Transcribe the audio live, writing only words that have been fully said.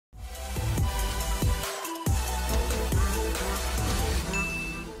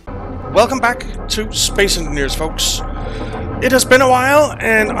Welcome back to Space Engineers, folks. It has been a while,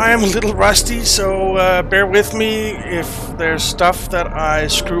 and I am a little rusty, so bear with me if there's stuff that I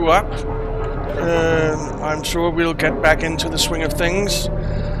screw up. I'm sure we'll get back into the swing of things.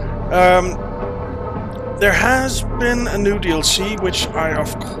 There has been a new DLC, which I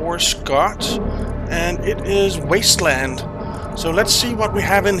of course got, and it is Wasteland. So let's see what we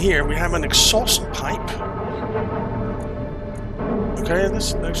have in here. We have an exhaust pipe. Okay,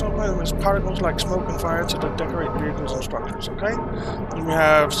 this exhaust pipe has particles like smoke and fire to decorate vehicles and structures. Okay, and we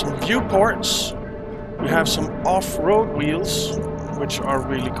have some viewports. We have some off-road wheels, which are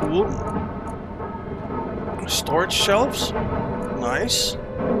really cool. Storage shelves, nice.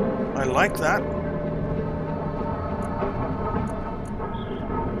 I like that.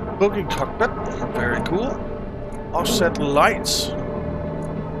 Boogie cockpit, very cool. Offset lights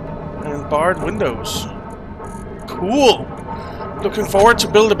and barred windows. Cool. Looking forward to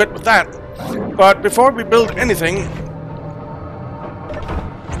build a bit with that. But before we build anything,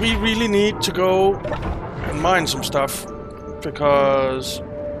 we really need to go and mine some stuff, because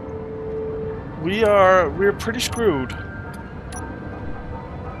we're pretty screwed.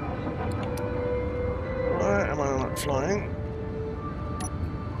 Why am I not flying?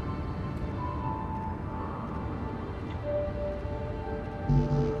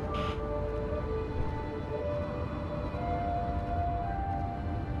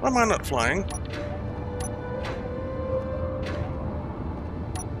 Why am I not flying?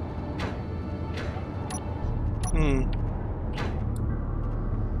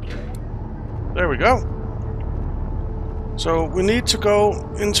 There we go. So we need to go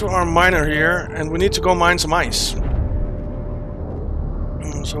into our miner here, and we need to go mine some ice.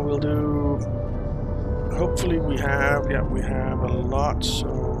 So we'll do... Hopefully we have... Yeah, we have a lot, so...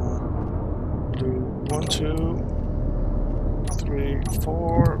 We'll do 1, 2... 3,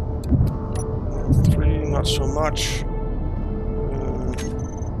 4, 3, not so much.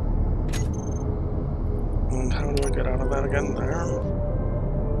 And how do I get out of that again? There.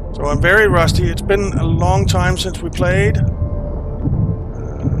 So I'm very rusty. It's been a long time since we played.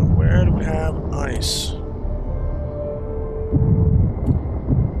 Where do we have ice?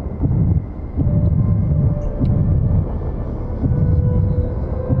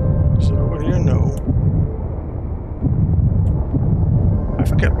 Is it over here? No. I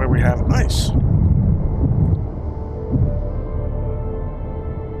forget where we have ice.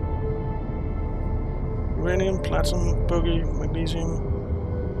 Uranium, platinum, boogie, magnesium.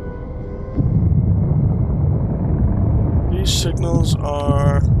 These signals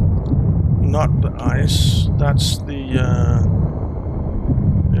are not the ice. That's the yeah.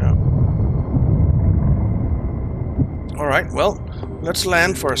 All right. Well, let's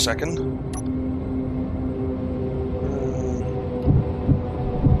land for a second.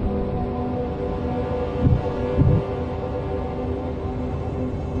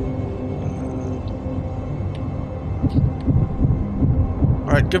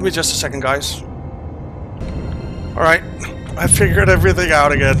 Alright, give me just a second, guys. Alright, I figured everything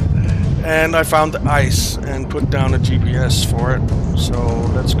out again. And I found the ice and put down a GPS for it. So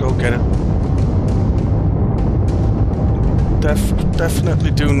let's go get it.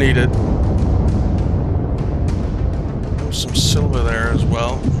 Definitely do need it. There's some silver there as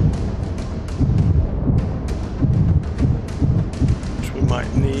well, which we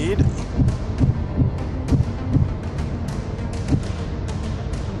might need.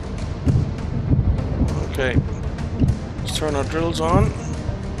 Okay, let's turn our drills on.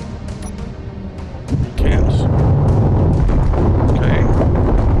 We can't. Okay.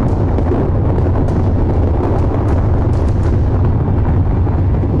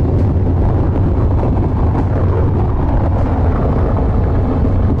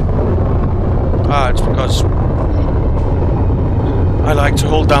 Ah, it's because I like to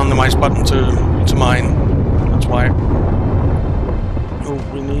hold down the mouse button to mine. That's why. Oh,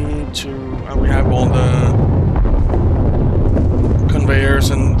 we need to... we have all the conveyors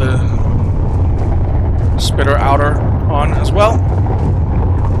and the spitter outer on as well.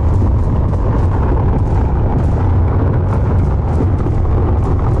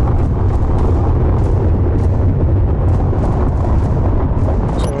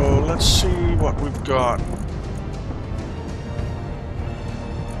 So let's see what we've got.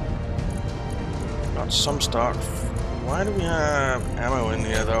 Got some stock. Why do we have ammo in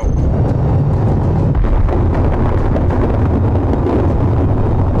here though?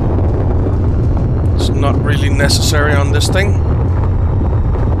 Not really necessary on this thing.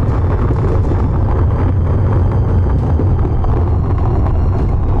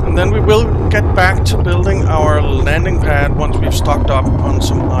 And then we will get back to building our landing pad once we've stocked up on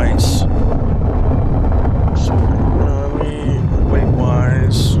some ice. So,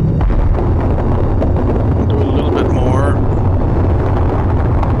 weight-wise, we'll do a little bit more.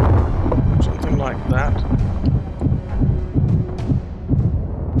 Something like that.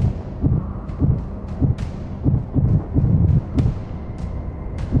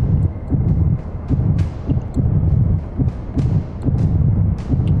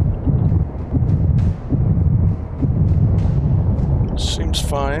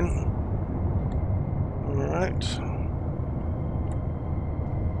 Fine. Alright.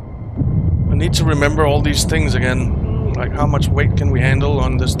 I need to remember all these things again. Like how much weight can we handle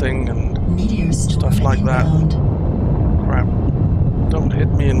on this thing and stuff like that. Crap. Don't hit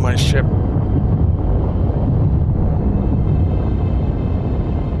me in my ship.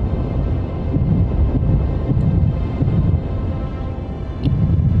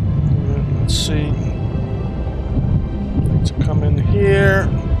 Let's see. Come in here.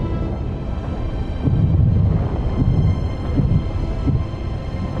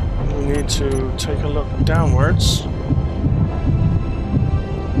 We need to take a look downwards.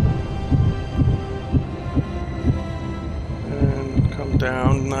 And come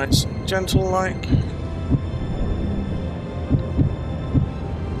down nice and gentle like.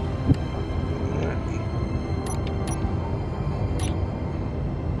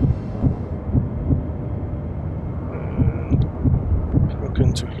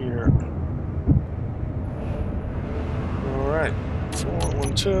 Into here. Alright,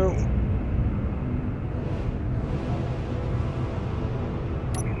 412.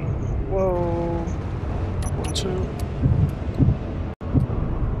 Whoa. 12.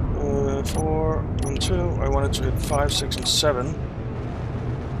 4, 1, 2. I wanted to hit 5, 6, and 7.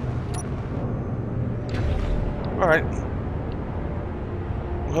 Alright.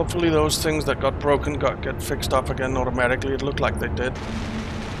 Hopefully those things that got broken get fixed up again automatically. It looked like they did.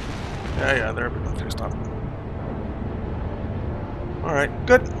 Yeah, they're fixed up. Alright,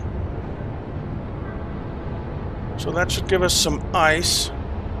 good. So that should give us some ice.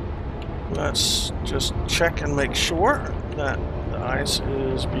 Let's just check and make sure that the ice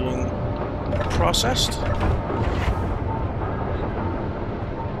is being processed.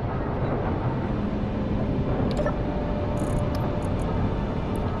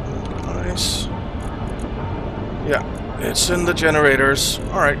 Yeah, it's in the generators.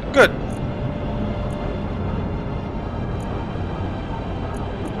 Alright, good.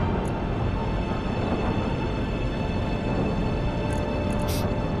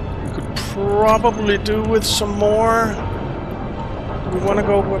 We could probably do with some more. Do we want to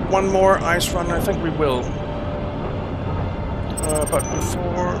go with one more ice run? I think we will. But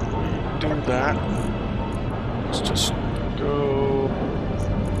before we do that, let's just go...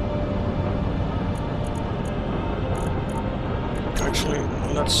 Actually,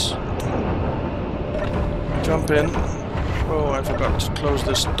 let's jump in. Oh, I forgot to close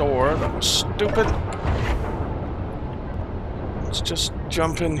this door. That was stupid. Let's just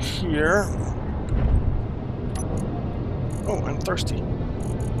jump in here. Oh, I'm thirsty.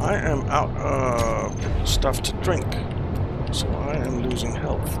 I am out of stuff to drink, so I am losing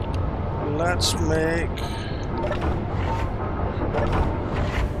health. Let's make...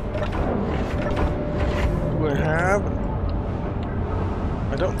 Do I have...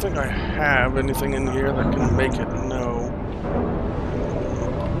 I don't think I have anything in here that can make it, no.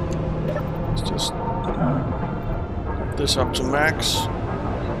 Let's just put this up to max.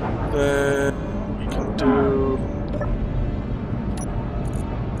 Then we can do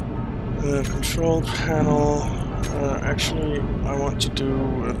the control panel. Actually, I want to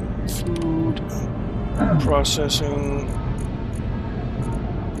do food processing.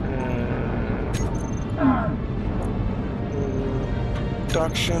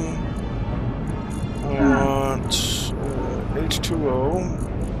 Production. I want H2O.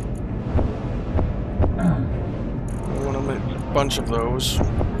 I want to make a bunch of those.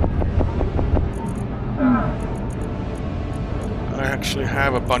 I actually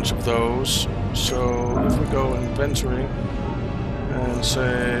have a bunch of those, so if we go inventory and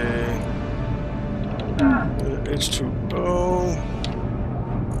say H2O,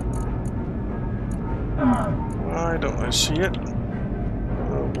 why don't I see it?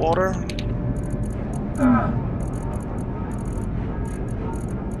 Water.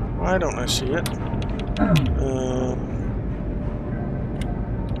 Why don't I see it?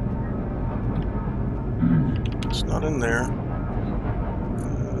 It's not in there.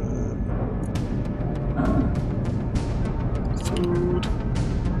 Food.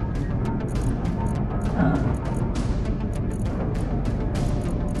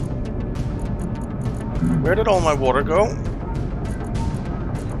 Where did all my water go?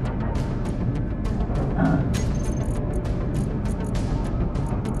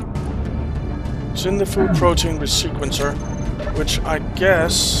 It's in the food protein resequencer, which I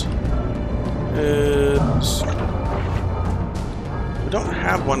guess is... We don't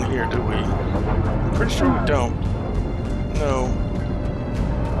have one here, do we? I'm pretty sure we don't. No.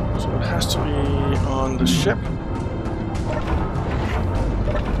 So it has to be on the ship.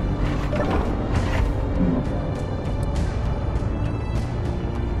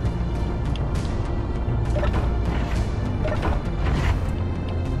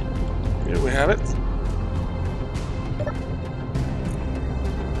 Here we have it.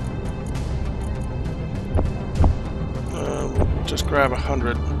 Just grab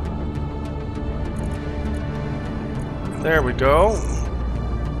 100. There we go.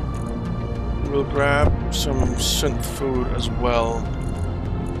 We'll grab some synth food as well.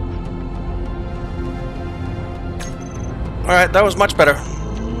 Alright, that was much better. I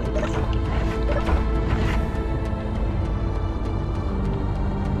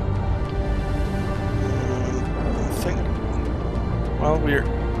think while we're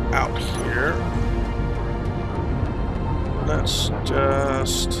out here, let's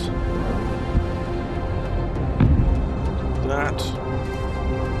just that.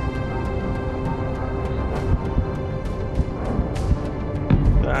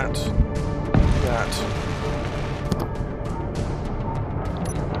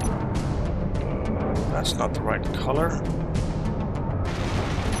 That's not the right color.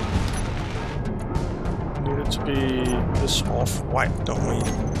 Need it to be this off-white, don't we?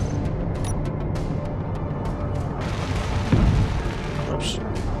 Oops.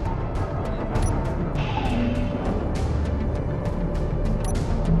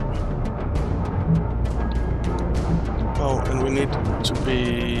 Oh, and we need to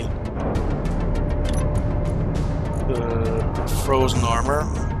be the frozen armor.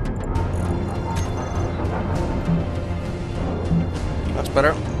 That's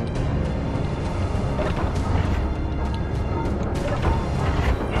better.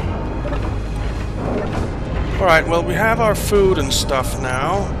 Alright, well, we have our food and stuff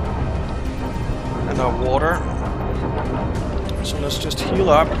now. And our water. So let's just heal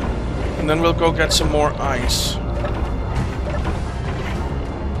up. And then we'll go get some more ice.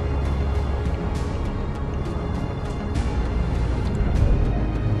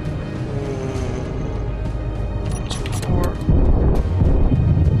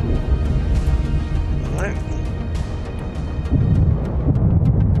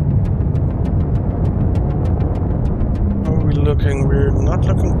 We're not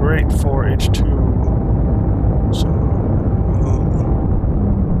looking great for H2, so we'll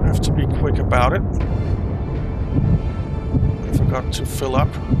have to be quick about it. I forgot to fill up.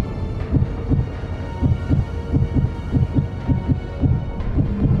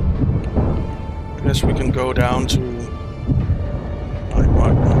 I guess we can go down to like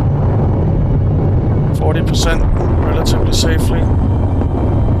what, 40% relatively safely,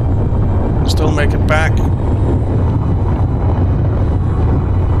 and still make it back.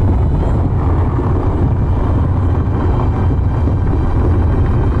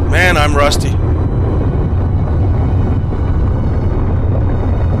 Man, I'm rusty. I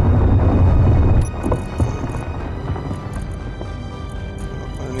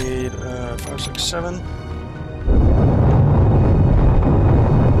need 5, 6, 7.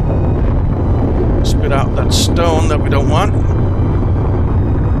 Spit out that stone that we don't want.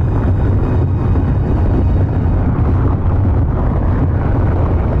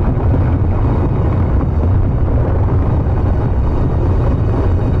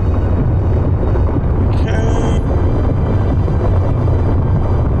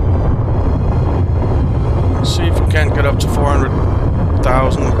 Get up to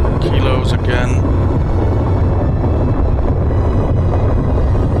 400,000 kilos again.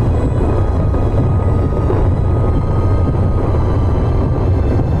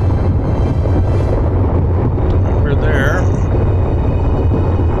 We're there.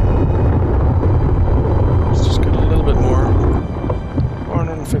 Let's just get a little bit more.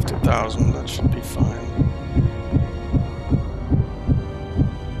 450,000, that should be fine.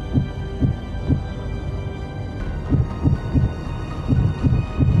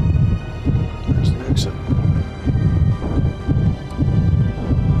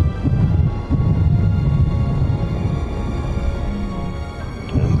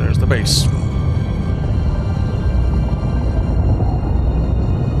 Base.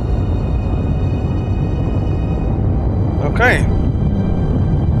 Okay.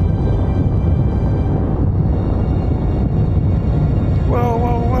 Whoa,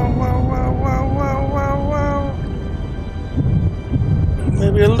 whoa, whoa, whoa, whoa, whoa, whoa, whoa,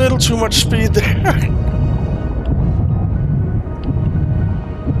 too much speed there.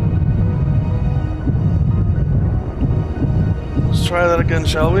 Let's try that again,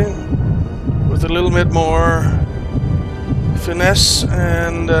 shall we? With a little bit more finesse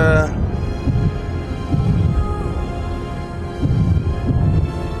and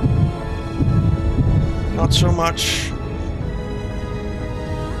not so much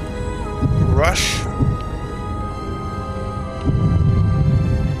rush.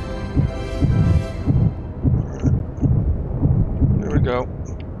 There we go.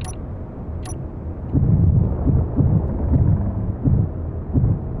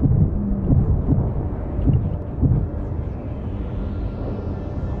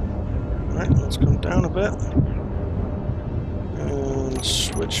 Alright, let's come down a bit and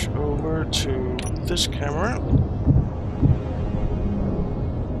switch over to this camera.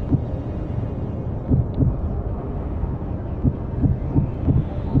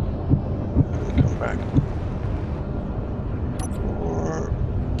 Come back. 4,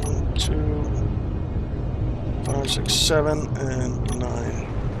 1, 2, 5, 6, 7, and 9.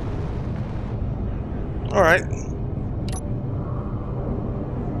 Alright.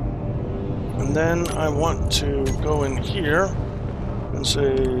 And then I want to go in here and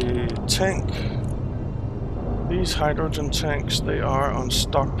say tank. These hydrogen tanks, they are on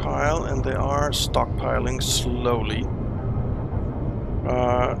stockpile and they are stockpiling slowly.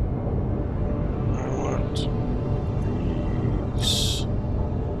 I want these.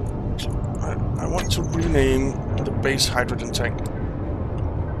 I want to rename the base hydrogen tank.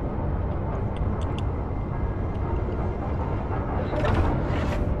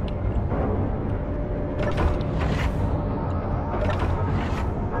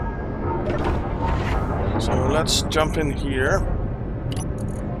 Let's jump in here.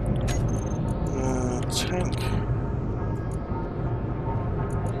 Tank.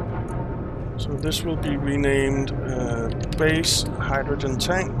 So this will be renamed base hydrogen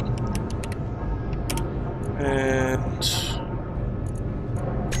tank. And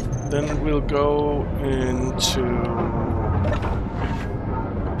then we'll go into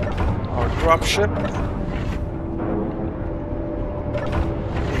our dropship.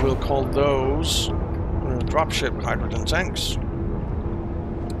 We'll call those dropship hydrogen tanks.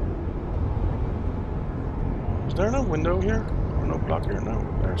 Is there no window here? Or no block here? No,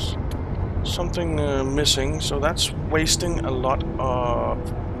 there's something missing, so that's wasting a lot of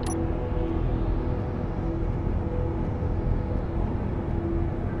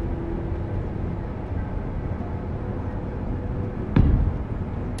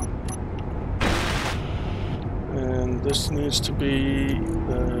and this needs to be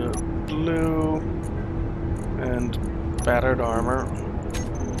the blue and battered armor.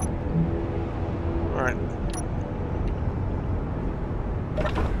 Alright.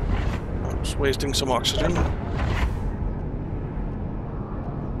 I'm just wasting some oxygen.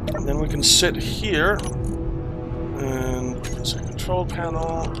 And then we can sit here and we can say control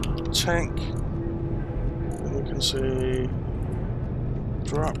panel, tank. And we can say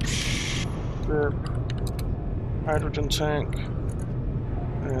drop ship, hydrogen tank,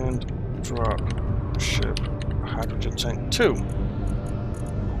 and drop ship hydrogen tank 2.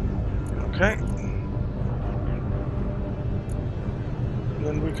 Okay. And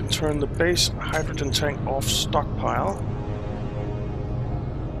then we can turn the base hydrogen tank off stockpile.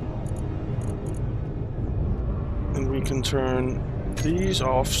 And we can turn these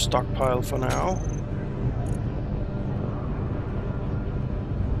off stockpile for now.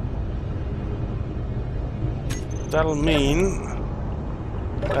 That'll mean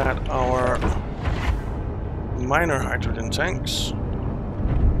that our minor hydrogen tanks,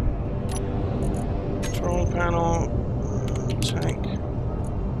 control panel, tank,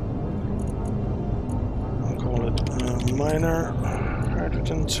 I'll call it minor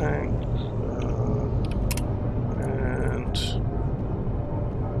hydrogen tank, and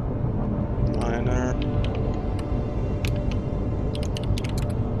minor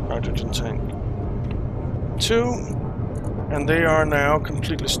hydrogen tank 2, and they are now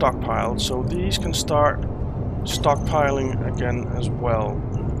completely stockpiled, so these can start stockpiling again as well.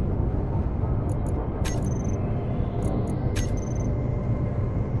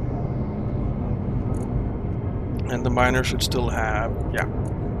 And the miner should still have, yeah.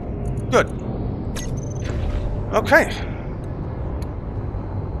 Good. Okay.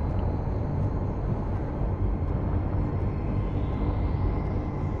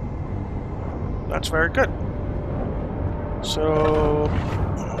 That's very good. So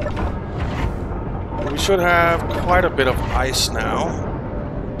we should have quite a bit of ice now.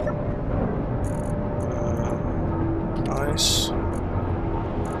 Ice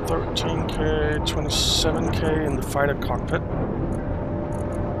 14K, 27K in the fighter cockpit.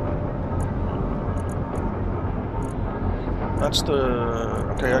 That's the...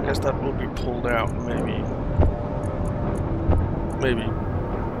 okay, I guess that will be pulled out, maybe. Maybe.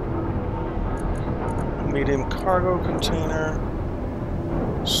 Medium cargo container.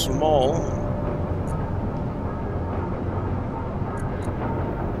 Small.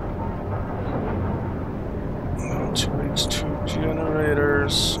 2H2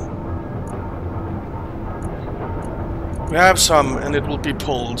 generators. We have some, and it will be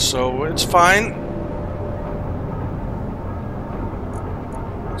pulled, so it's fine.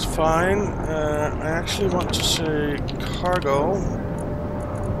 It's fine. I actually want to say cargo,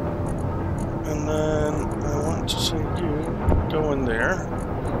 and then I want to say you go in there.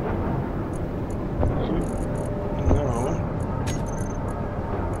 You, no.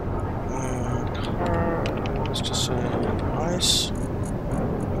 Car. Let's just say ice.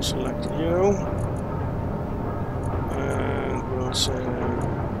 We'll select you. And say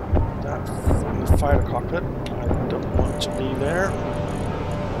that from the fighter cockpit. I don't want to be there.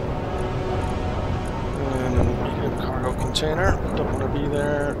 And then medium cargo container. Don't want to be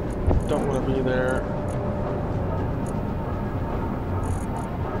there. Don't want to be there.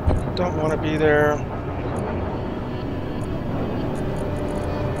 Don't want to be there.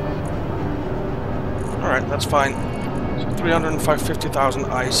 Alright, that's fine. So 350,000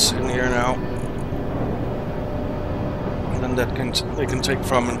 ice in here now. And that they can take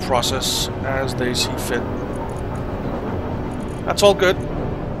from and process as they see fit. That's all good.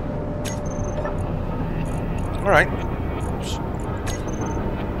 Alright.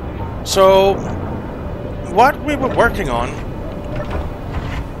 So, what we were working on,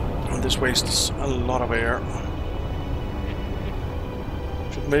 and this wastes a lot of air,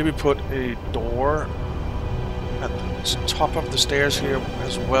 should maybe put a door at the top of the stairs here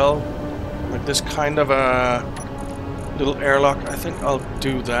as well, like this kind of a little airlock. I think I'll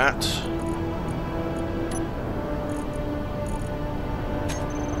do that.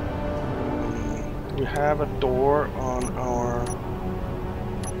 We have a door on our...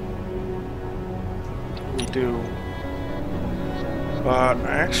 we do. But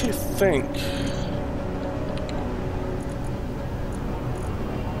I actually think...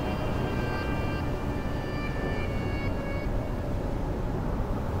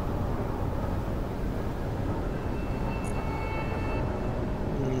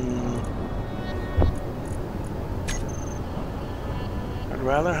 I'd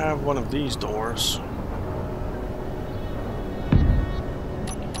rather have one of these doors.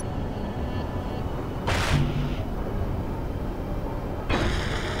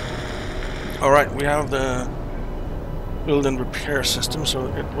 Alright, we have the build and repair system, so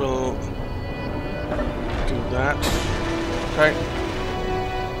it will do that. Okay.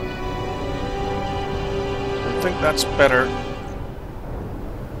 So I think that's better.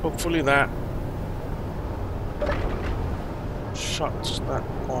 Hopefully that shuts that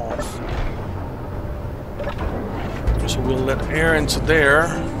off. So we'll let air into there.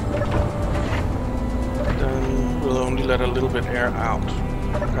 Then we'll only let a little bit air out.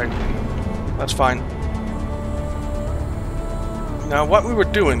 Okay. That's fine. Now what we were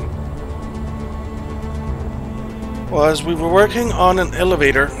doing was we were working on an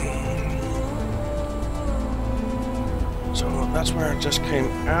elevator. So that's where it just came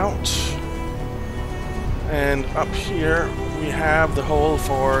out. And up here we have the hole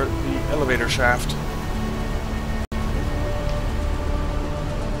for the elevator shaft.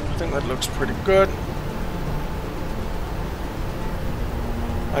 I think that looks pretty good.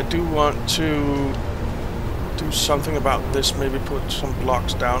 I do want to do something about this, maybe put some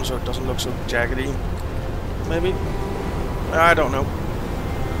blocks down so it doesn't look so jaggedy. Maybe? I don't know.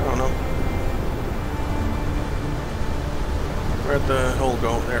 I don't know. Where'd the hole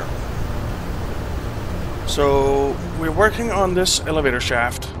go? There. So, we're working on this elevator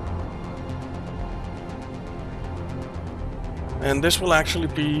shaft. And this will actually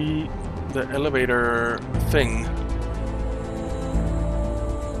be the elevator thing.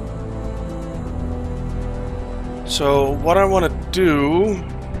 So what I want to do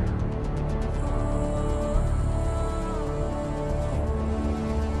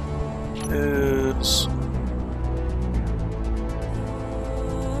is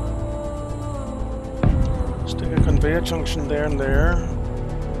stick a conveyor junction there and there.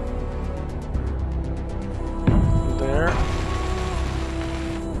 And there.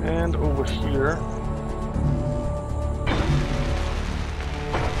 And over here.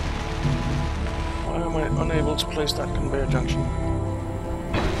 Unable to place that conveyor junction.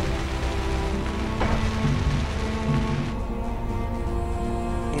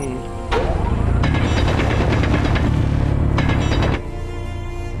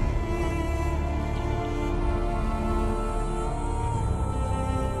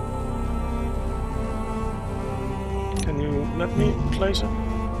 let me place it?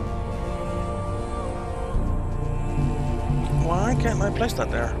 Why can't I place that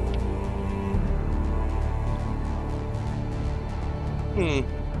there?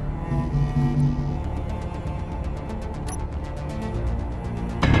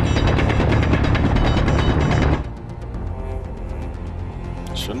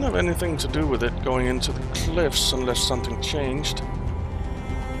 Shouldn't have anything to do with it going into the cliffs unless something changed.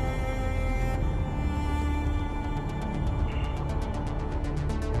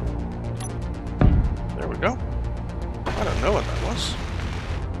 There we go. I don't know what that was.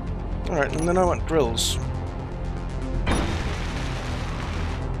 Alright, and then I want drills.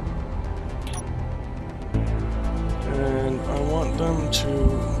 And I want them to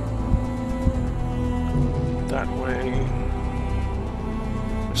go that way.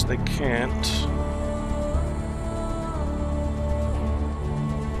 Which they can't.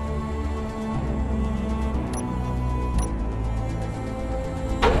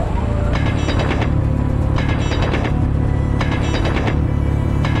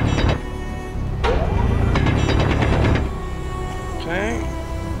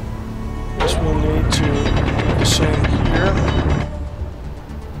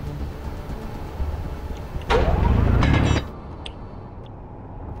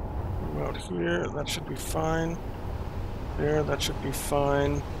 That should be fine. There, that should be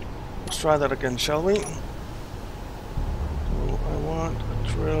fine. Let's try that again, shall we? So I want a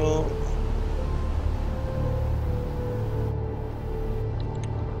drill.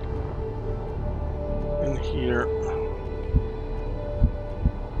 In here.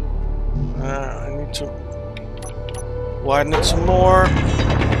 I need to widen it some more.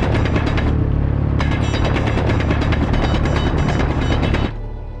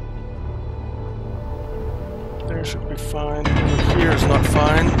 Should be fine. Over here is not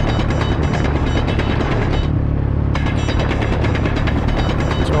fine.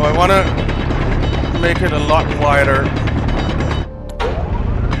 So I want to make it a lot wider.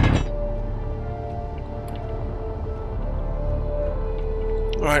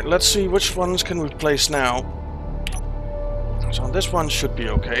 Alright, let's see which ones can we place now. So this one should be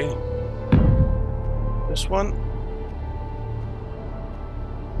okay. This one.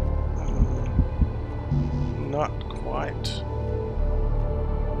 Not quite.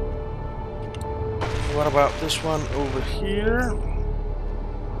 What about this one over here?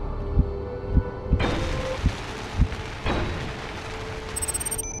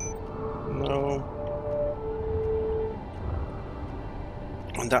 No.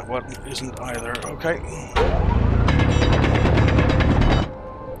 And that one isn't either. Okay.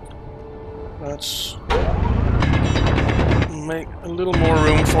 Let's make a little more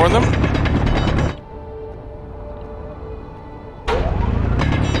room for them.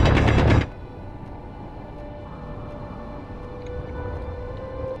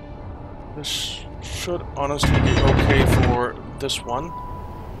 This should honestly be okay for this one.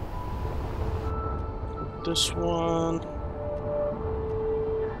 This one...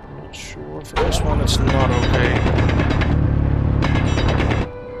 I'm not sure. For this one it's not okay.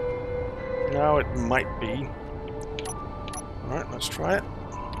 Now it might be. Alright, let's try it.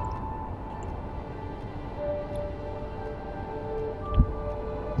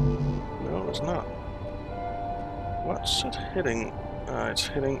 No, it's not. What's it hitting? It's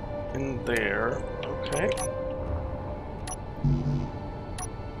hitting in there. Okay.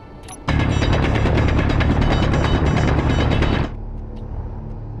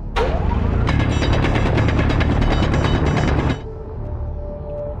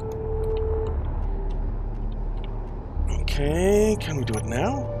 Okay, can we do it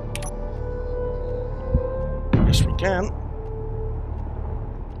now? Yes, we can.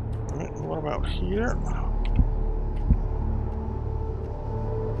 Alright, what about here?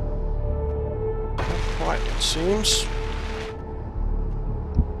 Quite, it seems.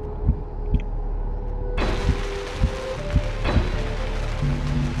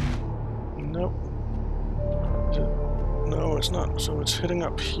 Nope. No, it's not. So it's hitting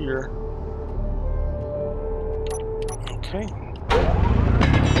up here. Okay.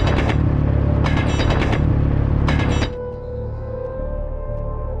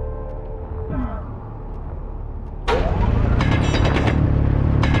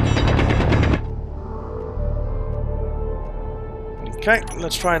 Okay,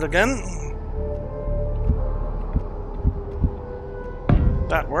 let's try it again.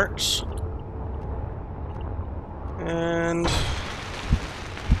 That works. And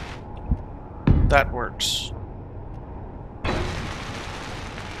that works.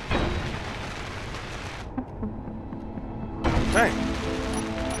 Okay.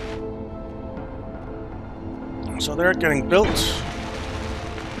 So they're getting built.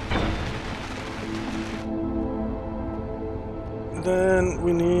 Then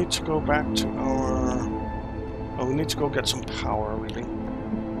we need to go back to our... Oh, we need to go get some power, really.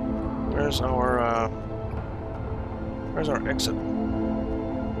 Where's our exit?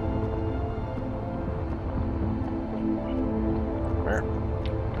 Where?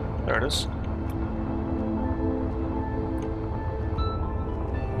 There it is.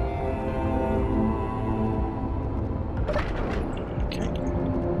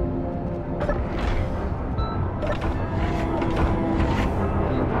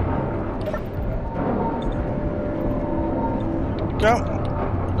 Go.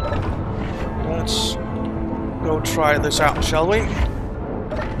 Let's go try this out, shall we?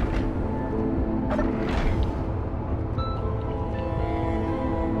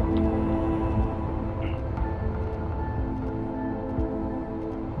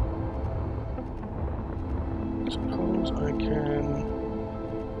 Suppose I can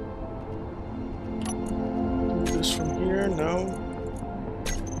do this from here. No.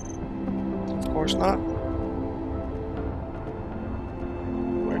 Of course not.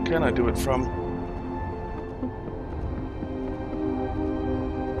 Can I do it from?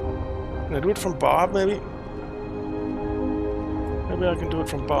 Can I do it from Bob, maybe? Maybe I can do it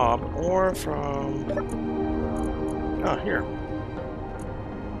from Bob, or from... Oh, here.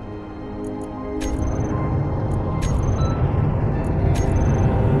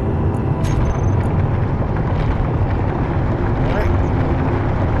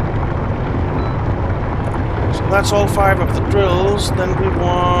 That's all 5 of the drills. Then we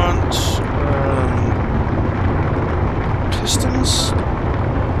want pistons,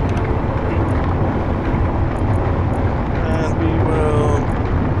 and we will.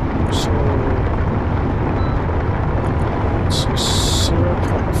 So let's see, 0.5.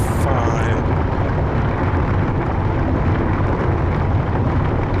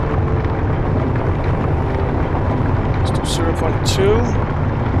 Let's do 0.2.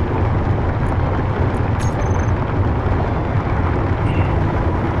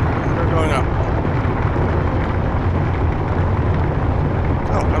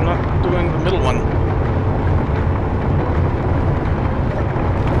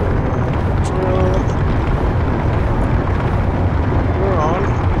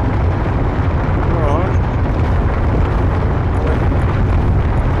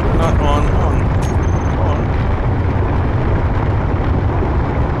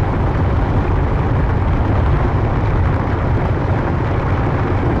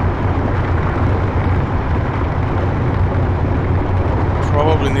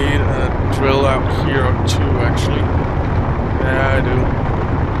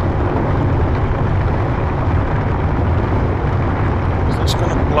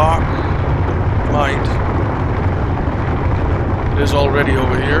 Already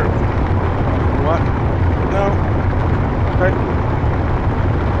over here. What? No. Okay.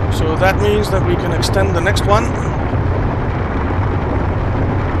 So that means that we can extend the next one.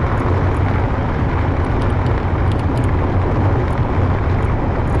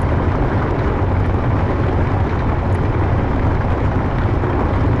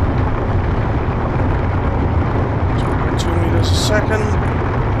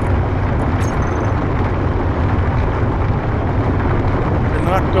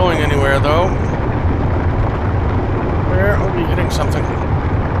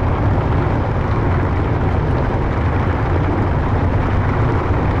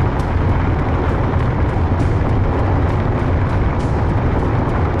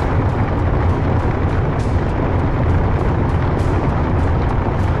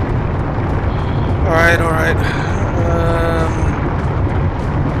 Alright.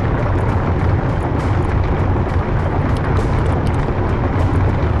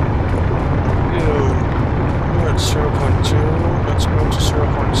 We're at 0.2. Let's go to 0.0.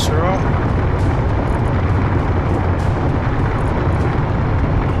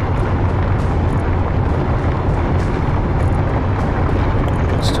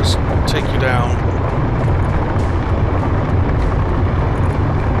 Let's just take you down.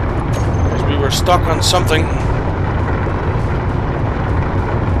 We're stuck on something. I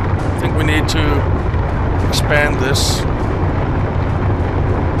think we need to expand this.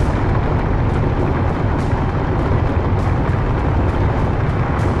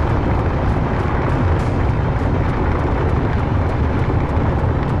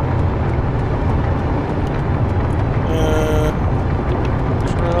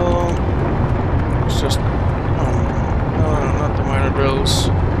 Drill. It's just... no, not the minor drills.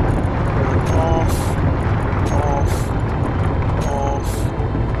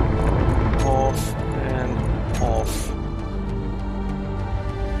 Off, and off.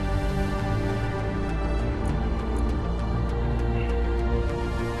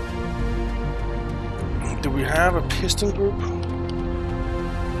 piston group?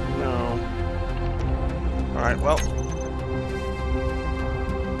 No. Alright, well.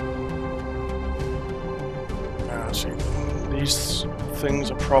 See, these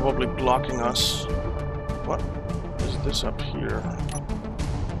things are probably blocking us. What is this up here?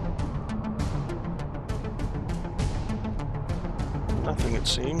 Nothing, it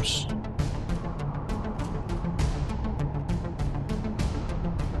seems.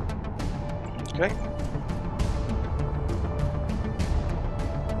 Okay.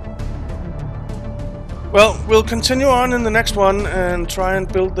 Well, we'll continue on in the next one and try and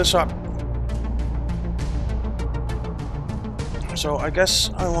build this up. So I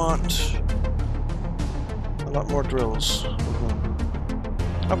guess I want a lot more drills.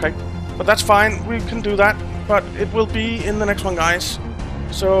 Okay, but that's fine, we can do that, but it will be in the next one, guys.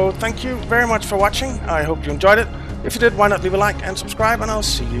 So thank you very much for watching, I hope you enjoyed it. If you did, why not leave a like and subscribe, and I'll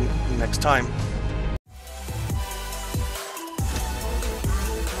see you next time.